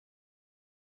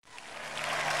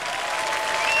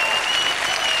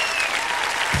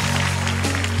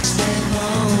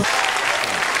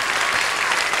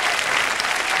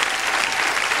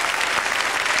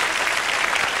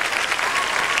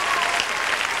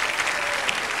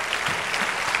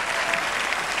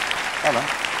Hello.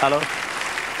 Hello.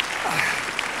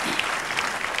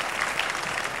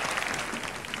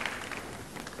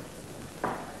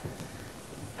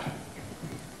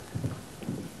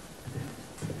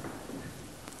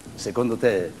 Secondo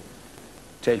te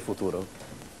c'è il futuro?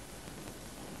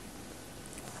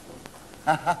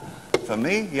 For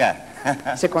me,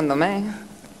 yeah. Secondo me.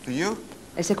 For you?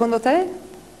 E secondo te?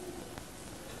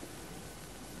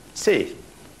 Sì.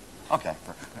 Ok.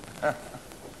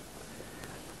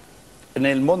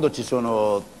 Nel mondo ci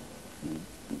sono,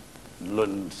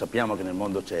 sappiamo che nel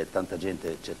mondo c'è tanta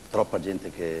gente, c'è troppa gente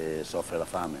che soffre la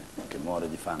fame, che muore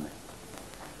di fame.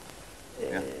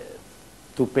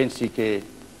 Tu pensi che,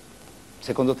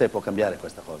 secondo te può cambiare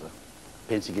questa cosa?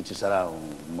 Pensi che ci sarà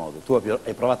un modo? Tu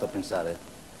hai provato a pensare?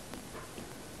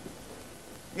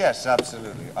 Yes,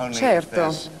 absolutely. Only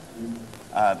Certo.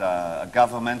 at a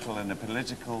governmental and a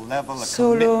political level, a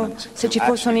Solo commitment se to ci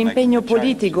fosse un actually impegno making a change.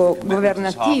 politico, If the commitment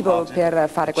is governativo half-hearted, per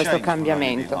fare questo change will only be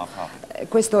cambiamento. half-hearted.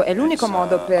 Questo è l'unico It's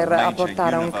modo per a major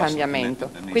apportare un universal cambiamento.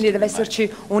 commitment that needs Quindi to deve be made. esserci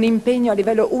un impegno a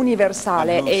livello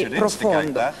universale And who e should instigate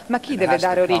profondo. that? Ma chi It deve has to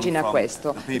dare come origine a from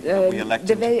questo? the people that we elect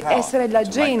Deve into power essere la to make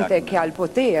that gente che ha commitment. il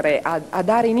potere a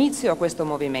dare inizio a questo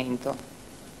movimento.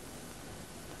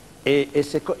 E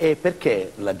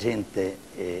perché la gente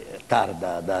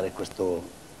tarda a dare questo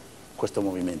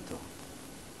movimento?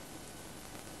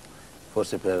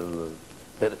 Forse per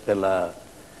la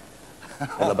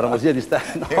bramosia di stare...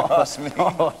 No, sì.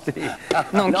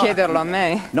 Non chiederlo a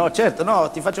me. No, certo, no,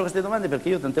 ti faccio queste domande perché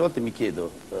io tante volte mi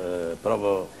chiedo,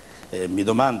 provo, mi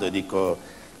domando e dico,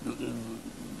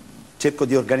 cerco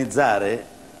di organizzare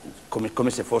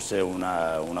come se fosse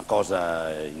una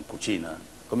cosa in cucina,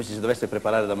 come se si dovesse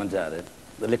preparare da mangiare,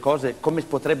 le cose, come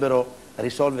potrebbero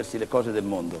risolversi le cose del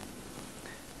mondo.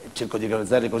 Cerco di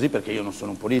organizzarle così perché io non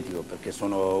sono un politico, perché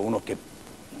sono uno che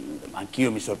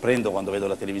anch'io mi sorprendo quando vedo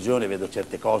la televisione, vedo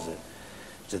certe cose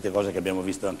che abbiamo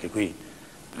visto anche qui.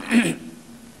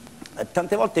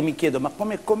 Tante volte mi chiedo, ma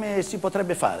come si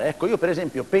potrebbe fare? Ecco, io per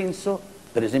esempio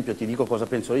ti dico cosa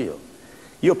penso io.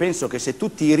 Io penso che se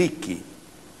tutti i ricchi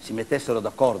si mettessero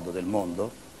d'accordo del mondo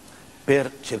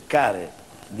per cercare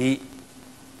di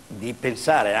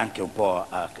pensare anche un po'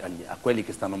 a quelli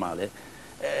che stanno male,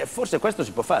 forse questo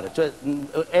si può fare, cioè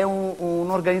è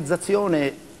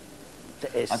un'organizzazione.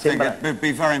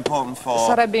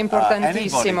 Sarebbe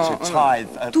importantissimo,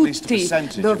 tutti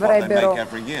dovrebbero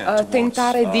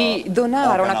tentare di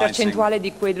donare una percentuale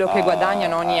di quello che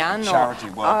guadagnano ogni anno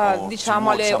diciamo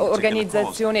alle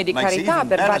organizzazioni di carità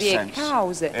per varie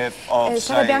cause.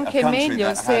 Sarebbe anche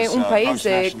meglio se un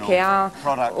paese che ha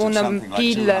un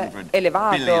PIL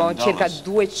elevato, circa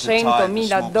 200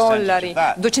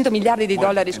 miliardi di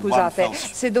dollari, scusate,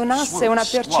 se donasse una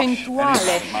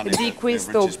percentuale di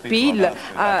questo PIL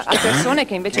a persone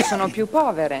che invece sono più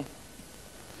povere.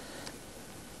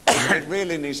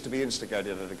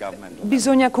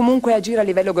 Bisogna comunque agire a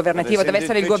livello governativo, deve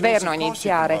essere il governo a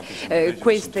iniziare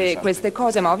queste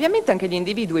cose, ma ovviamente anche gli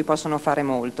individui possono fare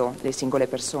molto, le singole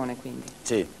persone quindi.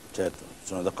 Sì, certo,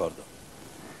 sono d'accordo.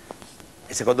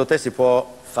 E secondo te si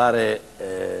può fare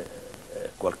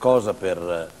qualcosa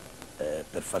per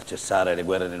far cessare le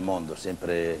guerre nel mondo?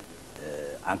 Sempre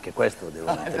anche questo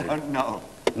devo mettere.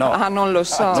 No. Ah, non lo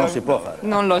so. Non si può fare.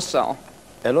 Non lo so.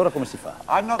 E allora come si fa?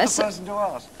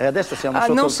 E adesso siamo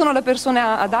sotto... Non sono la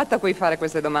persona adatta a cui fare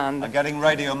queste domande.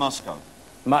 Radio Moscow.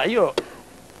 Ma io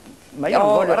non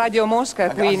Ho voglio... Radio Mosca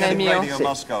qui nel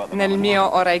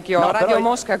mio orecchio. No, Radio però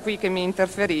Mosca qui che mi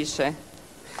interferisce.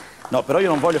 No, però io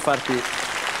non voglio farti...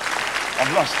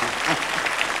 I've lost you.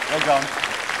 They're gone.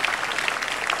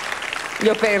 Li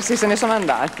ho persi, se ne sono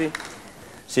andati.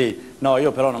 Sì, no,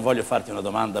 io però non voglio farti una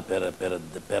domanda per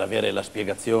avere la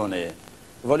spiegazione,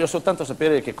 voglio soltanto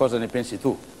sapere che cosa ne pensi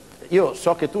tu. Io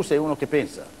so che tu sei uno che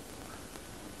pensa,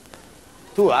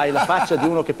 tu hai la faccia di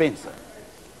uno che pensa.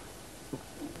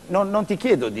 Non ti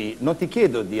chiedo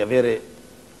di avere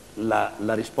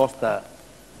la risposta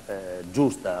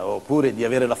giusta oppure di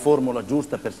avere la formula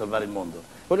giusta per salvare il mondo.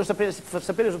 Voglio sapere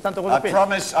soltanto cosa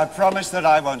pensi. I promise that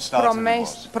I won't start a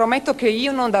divorce. Prometto che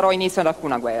io non darò inizio ad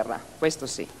alcuna guerra, questo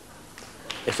sì.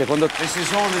 E secondo te? This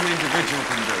is all an individual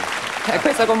can do.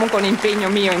 Questo è comunque un impegno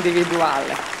mio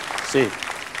individuale. Sì.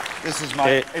 This is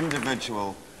my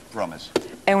individual promise.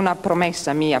 È una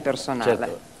promessa mia personale.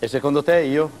 Certo. E secondo te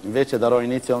io invece darò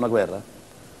inizio a una guerra?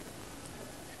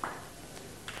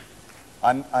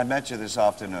 I met you this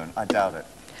afternoon. I doubt it.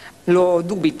 Lo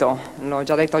dubito, l'ho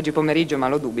già detto oggi pomeriggio, ma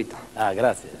lo dubito. Ah,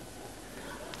 grazie.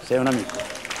 Sei un amico.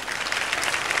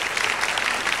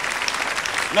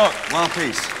 Look, world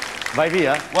peace. Vai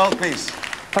via? World peace.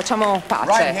 Facciamo pace.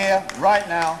 Right here, right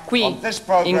now, Qui, on this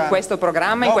program, in questo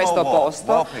programma, in no questo more war,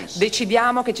 posto, world peace.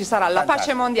 decidiamo che ci sarà la pace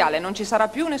Fantastico. mondiale, non ci sarà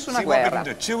più nessuna See what we guerra.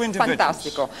 can do. Two individuals.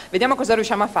 Fantastico. Vediamo cosa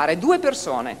riusciamo a fare. 2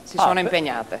 persone si sono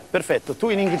impegnate. Perfetto, tu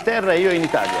in Inghilterra e io in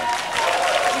Italia.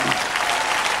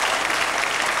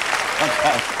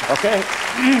 Ok?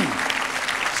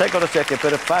 Sai cosa c'è? Che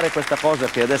per fare questa cosa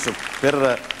che adesso,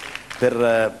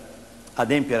 per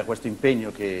adempiere a questo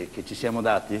impegno che ci siamo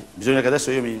dati, bisogna che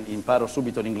adesso io mi imparo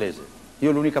subito l'inglese.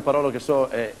 Io l'unica parola che so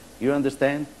è you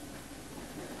understand?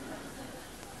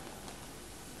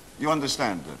 You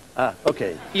understand? Ah,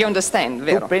 ok. You understand,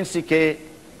 vero? Tu pensi che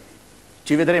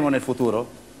ci vedremo nel futuro?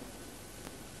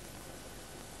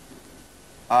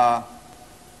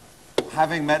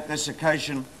 Having met this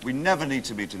occasion, we never need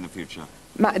to meet in the future.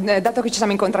 Ma dato che ci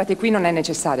siamo incontrati qui, non è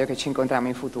necessario che ci incontriamo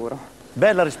in futuro.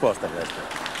 Bella risposta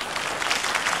questa.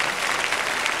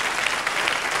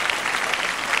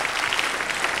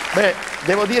 Beh,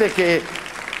 devo dire che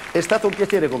è stato un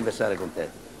piacere conversare con te,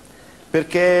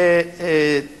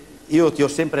 perché io ti ho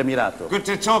sempre ammirato. Good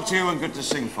to talk to you and good to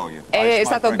sing for you. È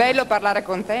stato bello parlare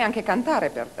con te e anche cantare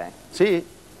per te. Sì?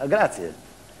 Ah, grazie.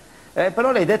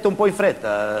 Però l'hai detto un po' in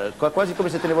fretta, quasi come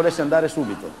se te ne volessi andare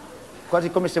subito, quasi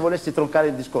come se volessi troncare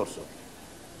il discorso.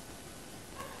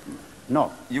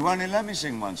 No. You only let me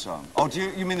sing one song. Oh,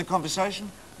 you mean the conversation?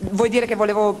 Vuoi dire che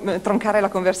volevo troncare la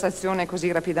conversazione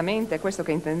così rapidamente? È questo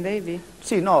che intendevi?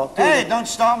 Sì, no. Tu... Hey, don't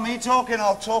start me talking.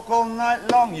 I'll talk all night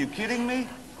long. You kidding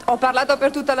me? Ho parlato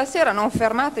per tutta la sera, non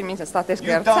fermatemi, state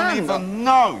scherzando.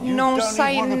 Non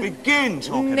sai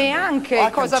neanche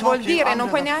cosa vuol dire, non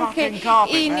puoi neanche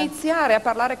iniziare a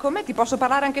parlare con me, ti posso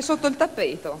parlare anche sotto il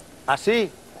tappeto. Ah sì?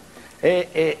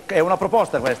 È una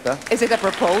proposta questa? Is it a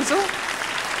proposal?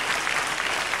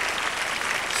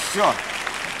 Sure.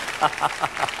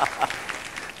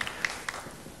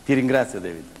 Ti ringrazio,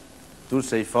 David. Tu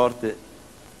sei forte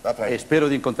e spero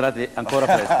di incontrarti ancora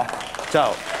presto.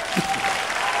 Ciao.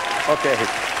 Ok,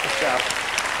 ciao.